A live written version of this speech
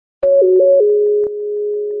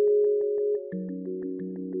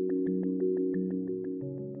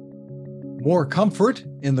More comfort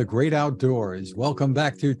in the great outdoors. Welcome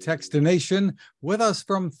back to Techstination. With us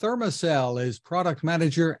from Thermacell is product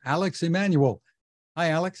manager Alex Emanuel. Hi,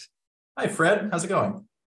 Alex. Hi, Fred. How's it going?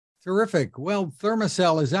 Terrific. Well,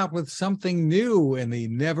 Thermacell is out with something new in the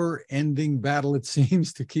never-ending battle, it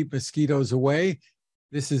seems, to keep mosquitoes away.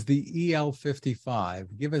 This is the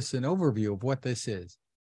EL55. Give us an overview of what this is.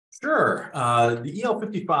 Sure. The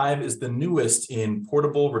EL55 is the newest in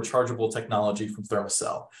portable rechargeable technology from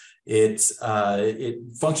Thermacell. It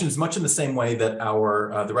functions much in the same way that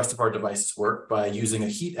the rest of our devices work, by using a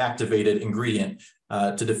heat-activated ingredient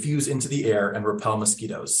to diffuse into the air and repel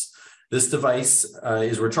mosquitoes. This device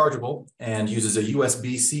is rechargeable and uses a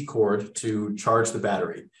USB-C cord to charge the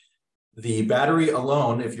battery. The battery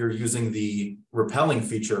alone, if you're using the repelling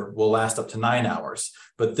feature, will last up to 9 hours,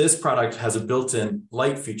 but this product has a built-in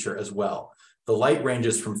light feature as well. The light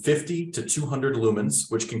ranges from 50 to 200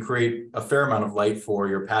 lumens, which can create a fair amount of light for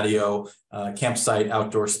your patio, campsite,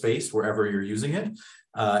 outdoor space, wherever you're using it.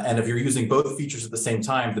 And if you're using both features at the same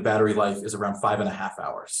time, the battery life is around 5.5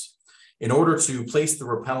 hours. In order to place the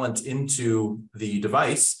repellent into the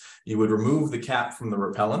device, you would remove the cap from the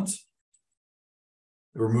repellent,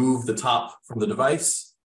 remove the top from the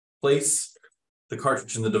device, place the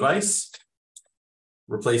cartridge in the device,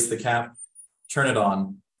 replace the cap, turn it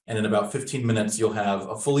on, and in about 15 minutes, you'll have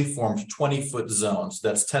a fully formed 20-foot zone. So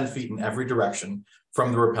that's 10 feet in every direction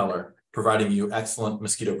from the repeller, providing you excellent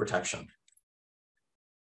mosquito protection.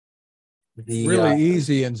 Really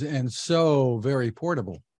easy and so very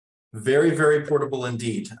portable. Very, very portable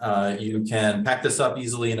indeed. You can pack this up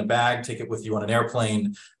easily in a bag, take it with you on an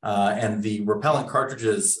airplane, and the repellent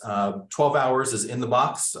cartridges, 12 hours is in the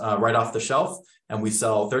box right off the shelf, and we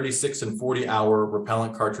sell 36 and 40-hour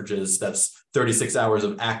repellent cartridges. That's 36 hours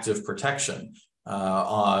of active protection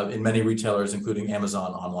in many retailers, including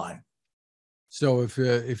Amazon online. So if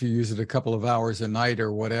you use it a couple of hours a night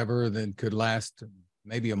or whatever, then could last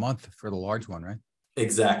maybe a month for the large one, right?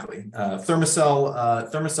 Exactly.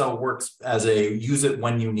 Thermacell works as a use it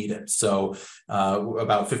when you need it. So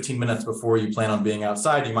about 15 minutes before you plan on being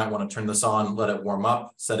outside, you might want to turn this on, let it warm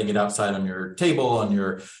up, setting it outside on your table, on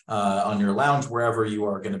your lounge, wherever you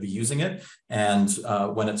are going to be using it. And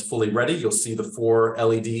when it's fully ready, you'll see the 4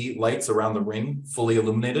 LED lights around the ring fully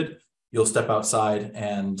illuminated. You'll step outside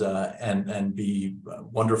and be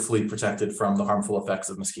wonderfully protected from the harmful effects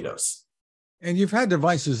of mosquitoes. And you've had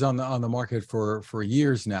devices on the market for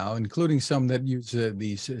years now, including some that use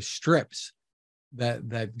these strips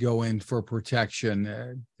that go in for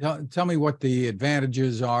protection. Tell me what the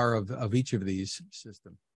advantages are of each of these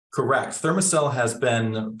systems. Correct. Thermacell has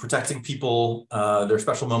been protecting people, their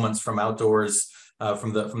special moments from outdoors,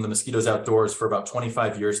 from the mosquitoes outdoors for about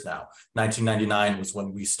 25 years now. 1999 was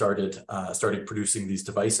when we started producing these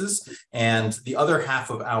devices, and the other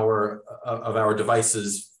half of our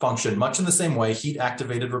devices function much in the same way: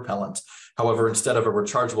 heat-activated repellent. However, instead of a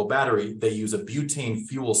rechargeable battery, they use a butane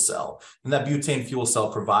fuel cell, and that butane fuel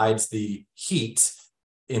cell provides the heat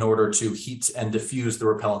in order to heat and diffuse the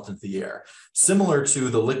repellent into the air. Similar to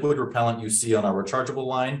the liquid repellent you see on our rechargeable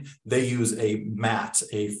line, they use a mat,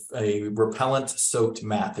 a repellent-soaked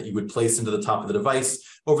mat that you would place into the top of the device.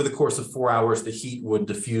 Over the course of 4 hours, the heat would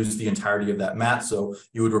diffuse the entirety of that mat, so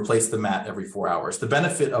you would replace the mat every 4 hours. The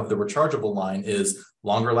benefit of the rechargeable line is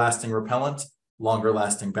longer-lasting repellent,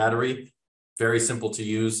 longer-lasting battery, very simple to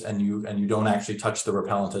use, and you don't actually touch the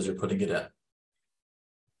repellent as you're putting it in.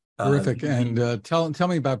 Terrific. And tell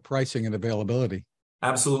me about pricing and availability.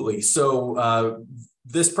 Absolutely. So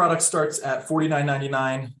this product starts at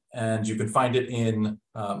 $49.99, and you can find it in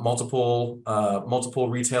multiple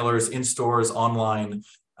retailers, in stores, online,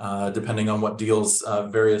 depending on what deals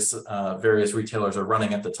various retailers are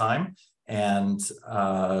running at the time. And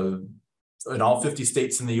in all 50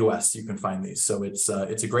 states in the U.S., you can find these. So it's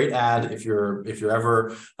a great ad if you're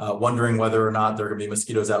ever wondering whether or not there are going to be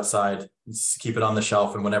mosquitoes outside. Just keep it on the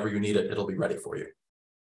shelf, and whenever you need it, it'll be ready for you.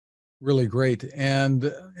 Really great,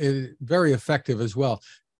 and very effective as well.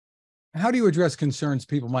 How do you address concerns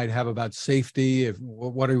people might have about safety?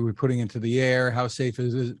 What are we putting into the air? How safe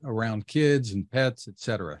is it around kids and pets, et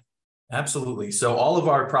cetera? Absolutely. So all of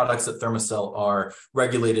our products at Thermacell are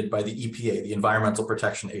regulated by the EPA, the Environmental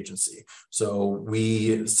Protection Agency. So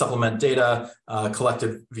we supplement data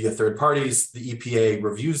collected via third parties. The EPA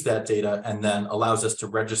reviews that data and then allows us to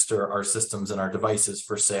register our systems and our devices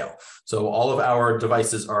for sale. So all of our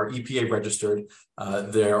devices are EPA registered.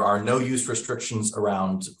 There are no use restrictions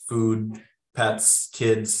around food, pets,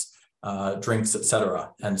 kids. drinks,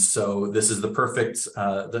 etc. And so this is the perfect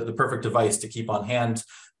the perfect device to keep on hand,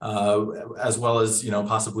 as well as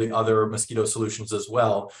possibly other mosquito solutions as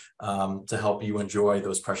well, to help you enjoy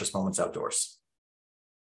those precious moments outdoors.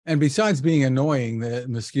 And besides being annoying, the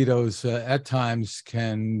mosquitoes at times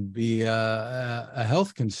can be a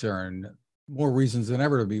health concern. More reasons than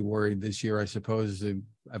ever to be worried this year, I suppose.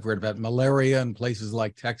 I've read about malaria in places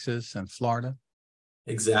like Texas and Florida.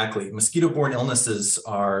 Exactly. Mosquito-borne illnesses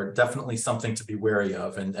are definitely something to be wary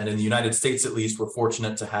of. And in the United States, at least, we're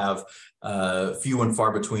fortunate to have few and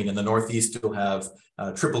far between. In the Northeast, you'll have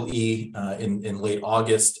triple E in late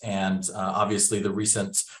August. And obviously, the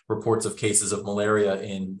recent reports of cases of malaria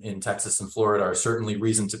in Texas and Florida are certainly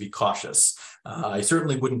reason to be cautious. I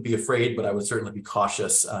certainly wouldn't be afraid, but I would certainly be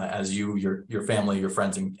cautious as your family, your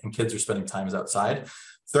friends, and kids are spending time outside.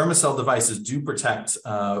 Thermacell devices do protect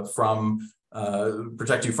you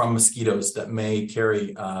from mosquitoes that may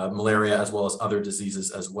carry malaria as well as other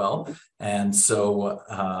diseases as well. And so,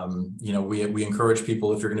 we encourage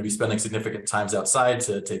people, if you're going to be spending significant times outside,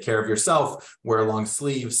 to take care of yourself, wear long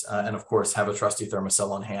sleeves, and of course, have a trusty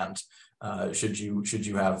Thermacell on hand should you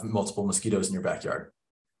have multiple mosquitoes in your backyard.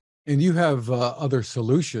 And you have other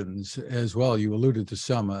solutions as well. You alluded to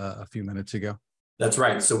some a few minutes ago. That's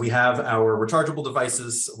right. So we have our rechargeable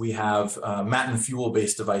devices. We have mat and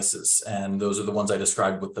fuel-based devices, and those are the ones I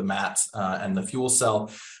described with the mat and the fuel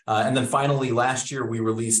cell. And then finally, last year, we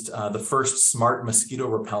released the first smart mosquito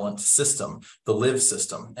repellent system, the Live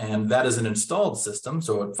system. And that is an installed system,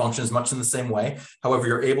 so it functions much in the same way. However,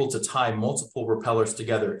 you're able to tie multiple repellers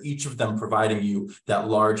together, each of them providing you that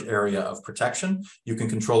large area of protection. You can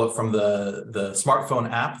control it from the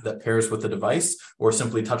smartphone app that pairs with the device, or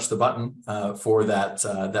simply touch the button for that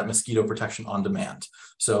mosquito protection on demand.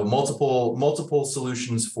 So multiple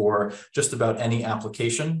solutions for just about any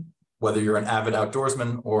application, whether you're an avid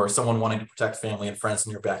outdoorsman or someone wanting to protect family and friends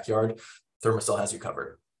in your backyard. Thermacell has you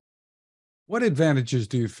covered. What advantages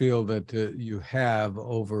do you feel that you have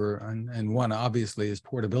over, and one obviously is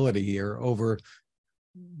portability here, over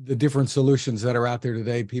the different solutions that are out there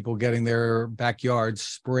today, people getting their backyards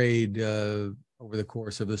sprayed over the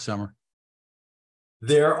course of the summer?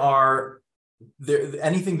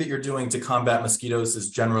 Anything that you're doing to combat mosquitoes is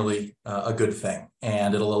generally a good thing,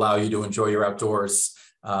 and it'll allow you to enjoy your outdoors,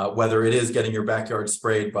 whether it is getting your backyard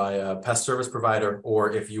sprayed by a pest service provider,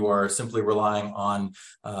 or if you are simply relying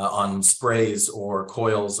on sprays or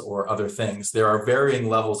coils or other things. There are varying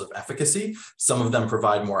levels of efficacy. Some of them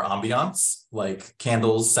provide more ambiance, like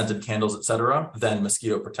candles, scented candles, etc., than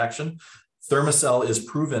mosquito protection. Thermacell is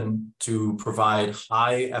proven to provide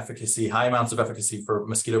high amounts of efficacy for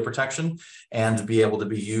mosquito protection, and to be able to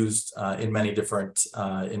be used in many different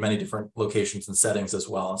locations and settings as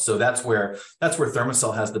well. So that's where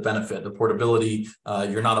Thermacell has the benefit, the portability.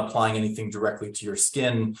 You're not applying anything directly to your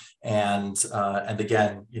skin, and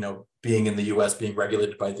again, being in the U.S., being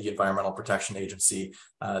regulated by the Environmental Protection Agency,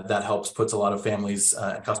 that puts a lot of families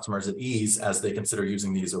and customers at ease as they consider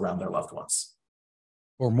using these around their loved ones.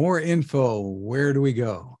 For more info, where do we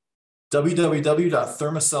go?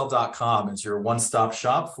 www.thermacell.com is your one-stop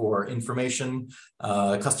shop for information,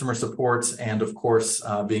 customer support, and of course,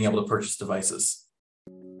 being able to purchase devices.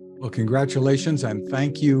 Well, congratulations, and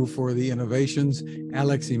thank you for the innovations.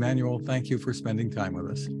 Alex, Emmanuel, thank you for spending time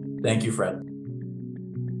with us. Thank you, Fred.